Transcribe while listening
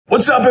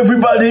What's up,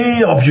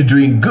 everybody? Hope you're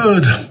doing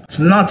good. It's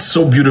not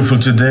so beautiful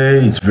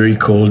today. It's very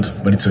cold,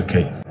 but it's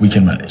okay. We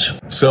can manage.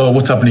 So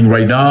what's happening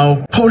right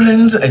now?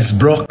 Poland has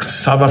blocked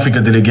South Africa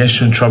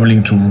delegation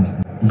traveling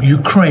to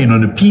Ukraine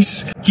on a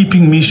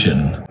peacekeeping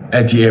mission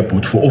at the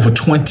airport for over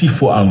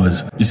 24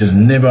 hours. This has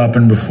never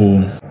happened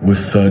before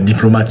with a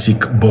diplomatic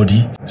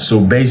body. So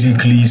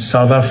basically,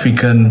 South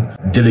African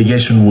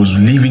delegation was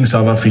leaving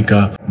South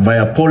Africa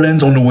via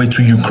Poland on the way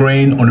to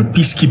Ukraine on a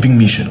peacekeeping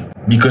mission.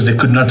 Because they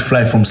could not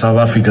fly from South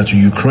Africa to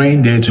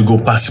Ukraine, they had to go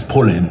past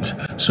Poland.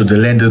 So they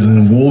landed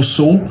in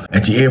Warsaw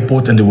at the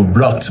airport and they were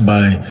blocked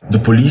by the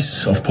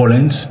police of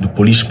Poland, the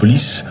Polish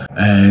police,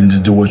 and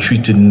they were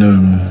treated in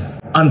an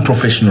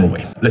unprofessional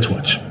way. Let's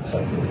watch.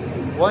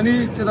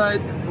 Bonnie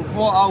tried for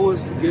 4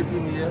 hours to get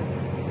in here.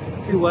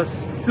 She was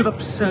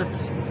strip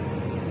searched.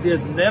 It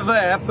has never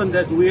happened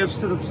that we have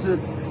strip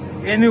searched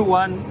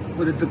anyone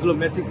with a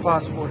diplomatic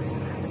passport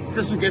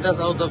just to get us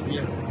out of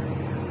here.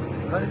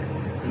 Right?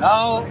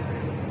 Now,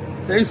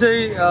 they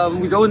say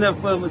we don't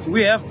have permits.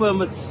 We have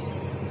permits.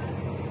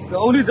 The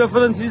only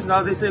difference is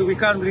now they say we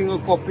can't bring a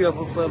copy of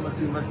a permit.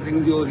 We must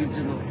bring the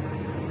original.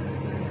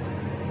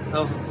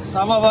 Now,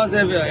 some of us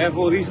have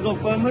original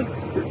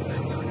permits.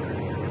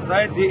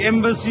 Right? The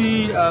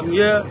embassy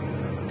here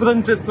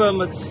printed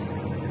permits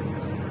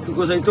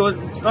because they thought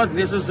it's not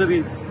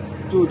necessary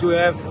to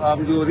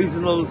have the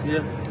originals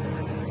here.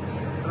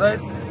 Right?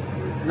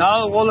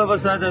 Now, all of a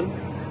sudden,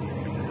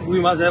 we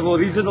must have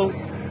originals.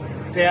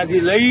 They are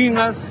delaying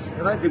us,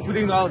 right? They're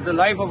putting out the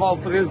life of our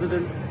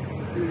president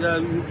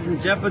in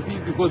jeopardy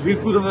because we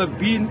could have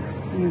been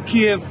in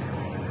Kiev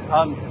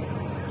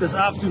this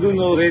afternoon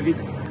already.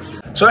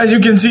 So as you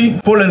can see,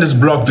 Poland has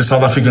blocked the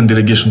South African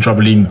delegation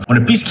traveling on a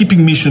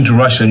peacekeeping mission to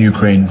Russia and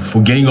Ukraine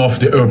for getting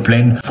off the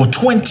airplane for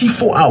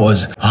 24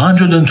 hours,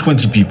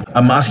 120 people.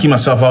 I'm asking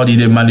myself, how did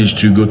they manage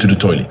to go to the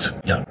toilet?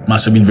 Yeah,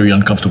 must have been very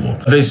uncomfortable.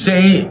 They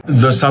say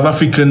the South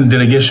African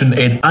delegation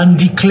had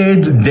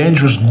undeclared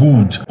dangerous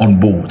goods on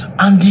board.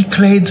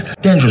 Undeclared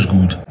dangerous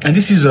goods. And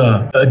this is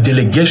a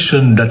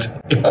delegation that's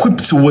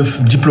equipped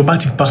with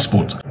diplomatic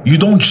passport. You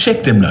don't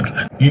check them like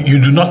that. You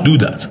do not do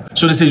that.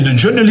 So they say the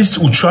journalists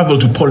who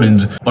traveled to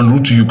Poland en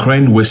route to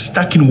Ukraine were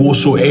stuck in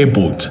Warsaw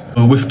Airport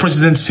with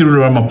President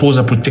Cyril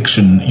Ramaphosa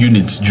protection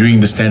units during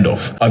the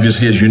standoff.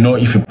 Obviously, as you know,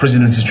 if a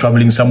president is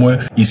traveling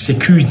somewhere, his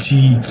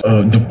security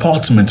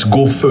departments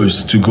go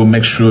first to go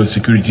make sure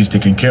security is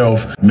taken care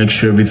of, make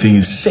sure everything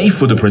is safe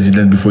for the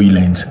president before he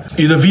lands.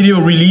 In a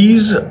video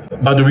release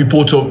by the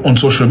reporter on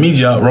social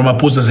media,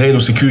 Ramaphosa's head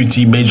of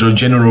security, Major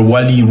General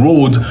Wally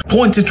Rhodes,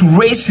 pointed to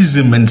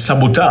racism and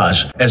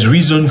sabotage as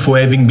reason for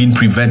having been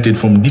prevented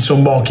from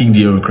disembarking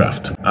the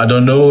aircraft. I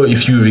don't know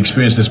if you've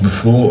experienced this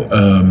before.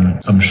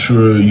 I'm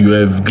sure you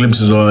have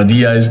glimpses or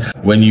ideas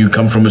when you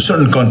come from a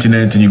certain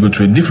continent and you go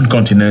to a different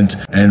continent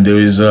and there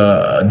is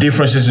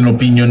differences in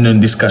opinion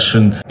and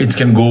discussion. It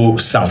can go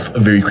south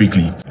very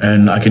quickly.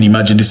 And I can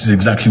imagine this is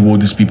exactly what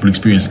these people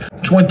experienced.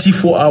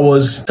 24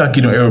 hours stuck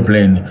in an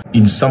airplane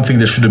in something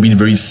that should have been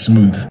very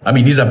smooth. I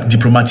mean, these are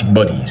diplomatic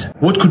bodies.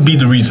 What could be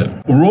the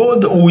reason?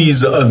 Rhodes, who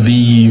is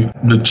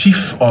the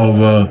chief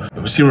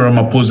of Cyril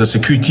Ramaphosa's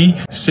security,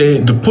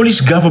 said the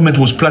Polish government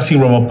was placing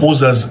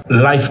Ramaphosa's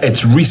life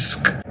at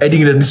risk,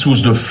 adding that this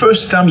was the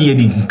first time he had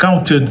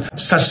encountered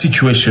such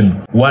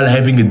situation while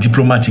having a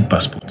diplomatic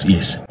passport.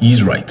 Yes, he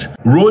is right.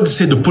 Rhodes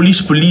said the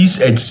Polish police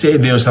had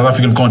said their South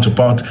African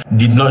counterpart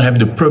did not have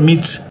the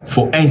permit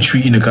for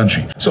entry in the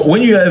country. So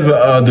when you have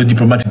the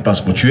diplomatic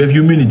passport, you have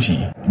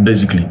immunity.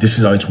 Basically, this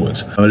is how it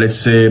works. Let's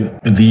say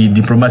the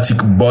diplomatic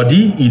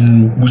body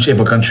in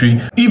whichever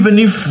country, even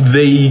if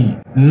they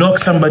knock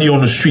somebody on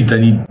the street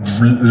and he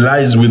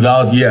lies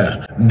without,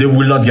 they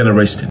will not get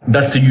arrested.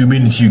 That's the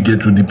immunity you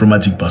get with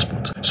diplomatic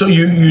passport. So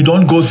you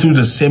don't go through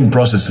the same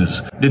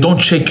processes. They don't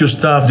check your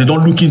stuff. They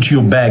don't look into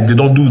your bag. They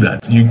don't do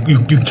that.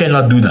 You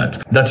cannot do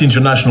that. That's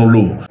international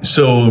law.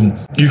 So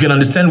you can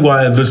understand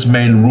why this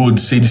man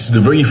Rhodes said this is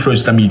the very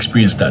first time he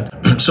experienced that.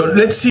 So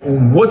let's see,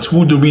 what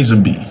would the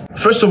reason be?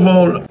 First of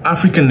all,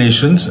 African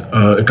nations,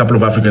 a couple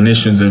of African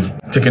nations have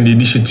taken the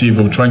initiative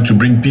of trying to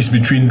bring peace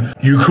between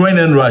Ukraine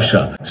and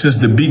Russia, since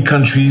the big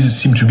countries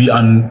seem to be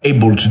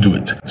unable to do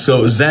it.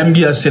 So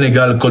Zambia,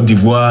 Senegal, Cote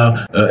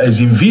d'Ivoire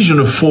has envisioned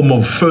a form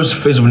of first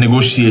phase of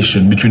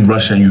negotiation between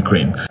Russia and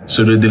Ukraine.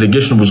 So the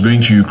delegation was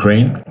going to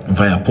Ukraine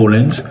via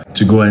Poland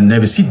to go and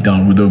have a sit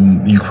down with the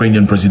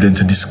Ukrainian president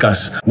to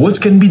discuss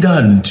what can be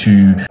done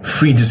to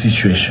free the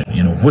situation.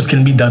 You know, what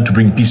can be done to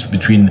bring peace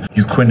between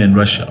Ukraine and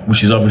Russia,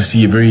 which is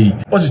obviously a very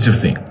positive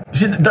thing. You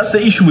see, that's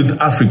the issue with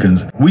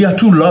Africans. We are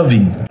too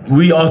loving.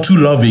 We are too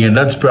loving, and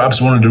that's perhaps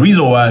one of the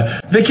reasons why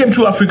they came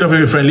to Africa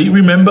very friendly.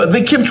 Remember,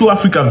 they came to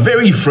Africa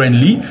very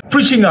friendly,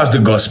 preaching us the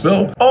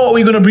gospel. Oh,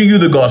 we're going to bring you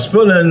the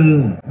gospel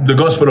and the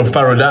gospel of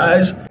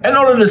paradise. And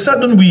all of a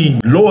sudden, we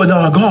lowered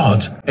our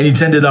guard. And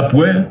it ended up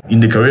where? In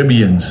the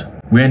Caribbean.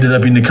 We ended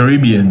up in the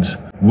Caribbean,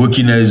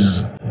 working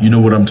as You know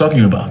what I'm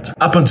talking about.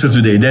 Up until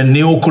today, then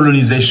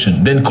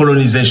neo-colonization, then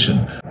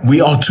colonization.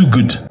 We are too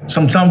good.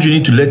 Sometimes you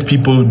need to let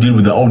people deal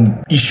with their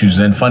own issues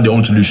and find their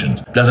own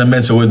solutions. Doesn't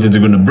matter whether they're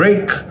going to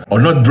break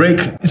or not break.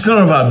 It's none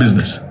of our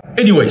business.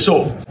 Anyway,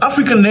 so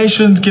African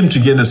nations came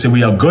together and said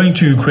we are going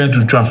to Ukraine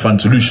to try and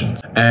find solutions.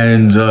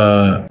 And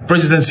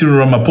President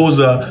Cyril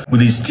Ramaphosa,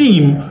 with his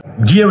team,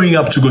 gearing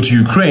up to go to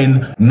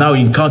Ukraine, now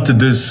encountered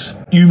this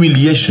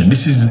humiliation.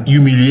 This is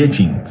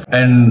humiliating.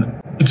 And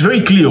it's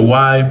very clear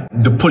why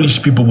the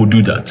Polish people would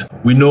do that.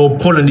 We know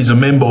Poland is a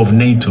member of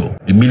NATO,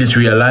 a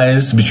military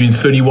alliance between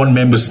 31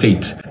 member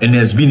states, and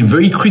has been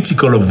very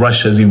critical of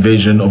Russia's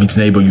invasion of its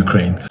neighbor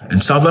Ukraine.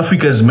 And South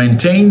Africa has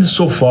maintained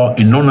so far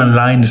a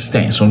non-aligned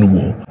stance on the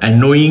war, and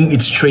knowing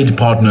its trade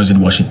partners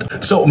in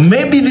Washington. So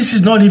maybe this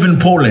is not even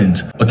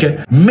Poland,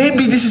 okay?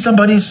 Maybe this is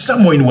somebody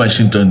somewhere in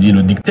Washington,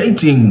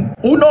 dictating.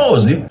 Who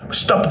knows?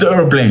 Stop the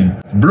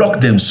airplane,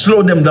 block them,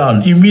 slow them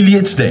down,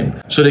 humiliate them,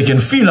 so they can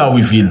feel how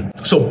we feel.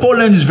 So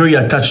Poland is very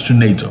attached to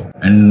NATO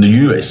and the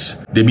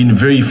US. They've been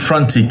very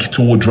frantic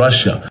toward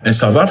Russia. And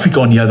South Africa,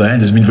 on the other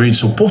hand, has been very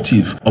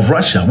supportive of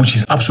Russia, which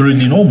is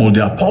absolutely normal.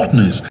 They are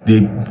partners.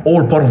 They're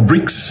all part of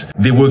BRICS.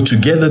 They work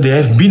together. They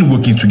have been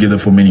working together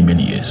for many,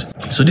 many years.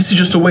 So this is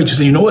just a way to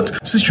say, you know what?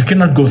 Since you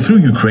cannot go through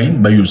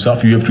Ukraine by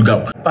yourself, you have to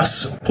go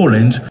past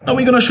Poland. Now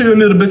we're going to show you a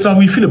little bit how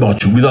we feel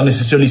about you without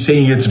necessarily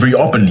saying it very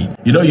openly.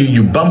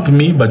 You bump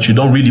me, but you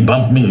don't really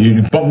bump me.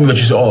 You bump me, but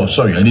you say, oh,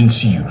 sorry, I didn't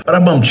see you. But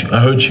I bumped you. I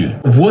hurt you.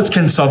 What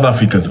can South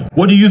Africa do?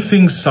 What do you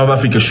think South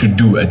Africa should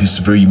do at this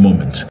very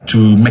moment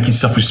to make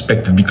itself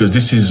respected? Because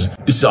this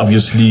is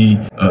obviously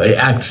an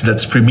act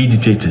that's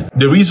premeditated.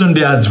 The reason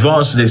they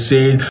advanced, they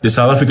say the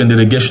South African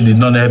delegation did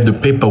not have the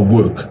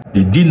paperwork.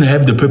 They didn't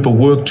have the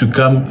paperwork to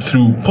come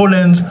through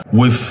Poland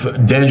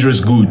with dangerous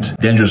goods.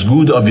 Dangerous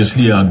goods,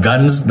 obviously, are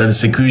guns that the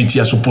security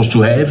are supposed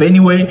to have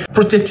anyway,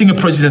 protecting a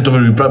president of a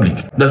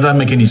republic. Does that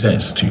make any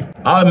sense to you?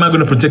 How am I going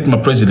to protect my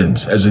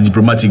president as a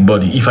diplomatic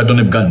body if I don't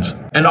have guns?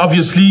 And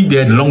obviously, they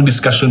had a long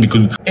discussion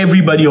because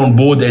everybody on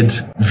board had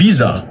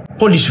visa.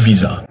 Polish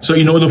visa. So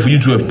in order for you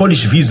to have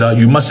Polish visa,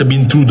 you must have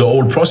been through the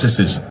old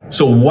processes.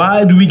 So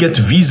why do we get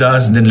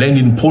visas, then land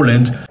in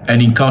Poland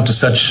and encounter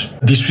such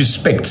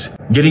disrespect?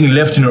 Getting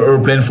left in an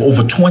airplane for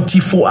over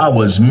 24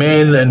 hours,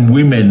 men and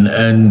women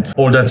and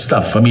all that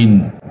stuff. I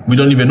mean, we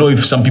don't even know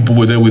if some people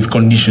were there with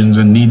conditions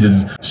and needed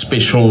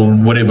special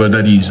whatever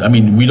that is. I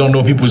mean, we don't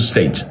know people's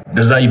state.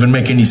 Does that even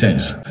make any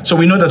sense? So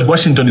we know that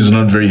Washington is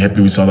not very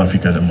happy with South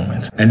Africa at the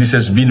moment. And this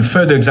has been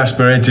further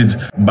exasperated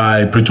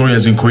by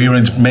Pretoria's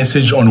incoherent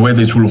message on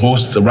whether it will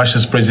host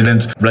Russia's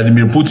President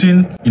Vladimir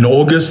Putin in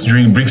August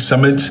during BRICS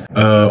summit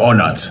or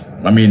not.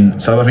 I mean,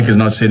 South Africa has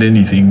not said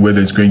anything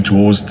whether it's going to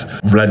host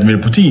Vladimir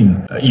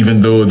Putin, even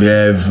though they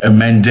have a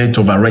mandate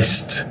of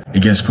arrest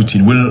against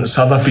Putin. Will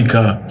South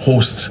Africa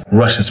host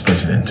Russia's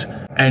president?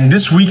 And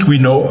this week, we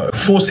know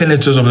 4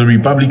 senators of the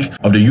Republic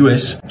of the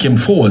US came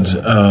forward.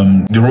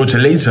 They wrote a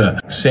letter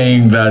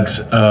saying that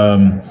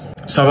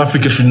South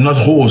Africa should not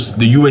host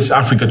the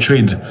US-Africa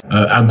trade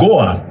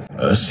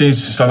AGOA, since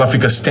South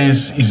Africa's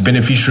stance is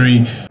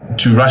beneficiary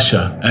to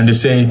Russia. And they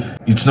say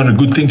it's not a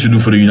good thing to do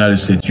for the United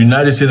States. The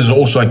United States has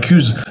also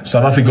accused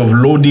South Africa of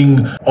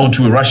loading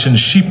onto a Russian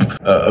ship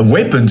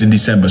weapons in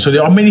December. So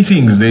there are many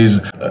things. Is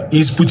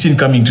Putin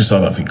coming to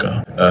South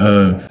Africa?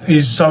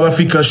 Is South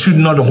Africa should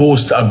not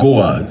host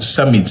AGOA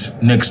summit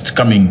next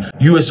coming?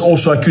 US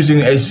also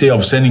accusing SA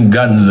of sending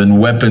guns and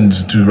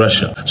weapons to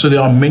Russia. So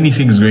there are many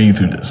things going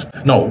through this.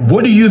 Now,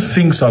 what do you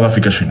think South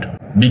Africa should do?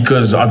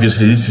 Because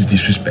obviously this is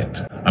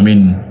disrespect. I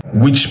mean,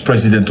 which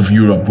president of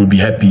Europe would be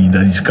happy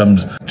that he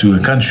comes to a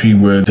country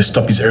where they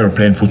stop his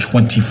airplane for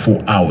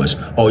 24 hours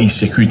or his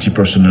security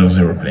personnel's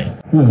airplane?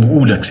 Who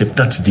would accept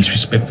that's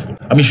disrespectful?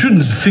 I mean,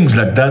 shouldn't things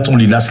like that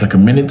only last like a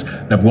minute,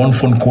 like one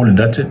phone call and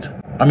that's it?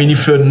 I mean,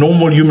 if a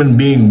normal human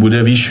being would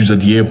have issues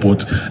at the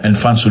airport and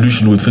find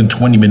solution within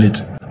 20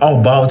 minutes, how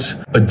about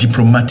a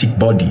diplomatic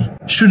body?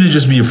 Shouldn't it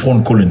just be a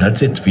phone call and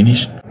that's it,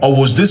 finish? Or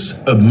was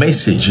this a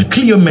message, a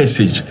clear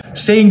message,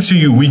 saying to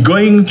you, we're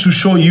going to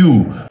show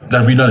you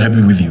that we're not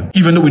happy with you?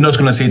 Even though we're not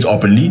going to say it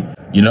openly,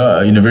 in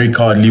a very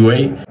cowardly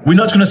way. We're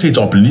not going to say it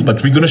openly,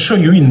 but we're going to show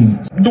you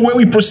in the way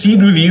we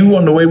proceed with you,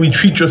 on the way we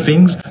treat your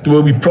things, the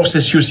way we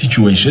process your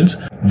situations,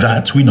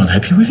 that we're not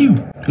happy with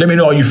you. Let me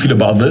know how you feel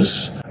about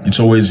this. It's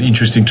always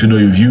interesting to know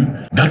your view.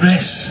 God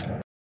bless.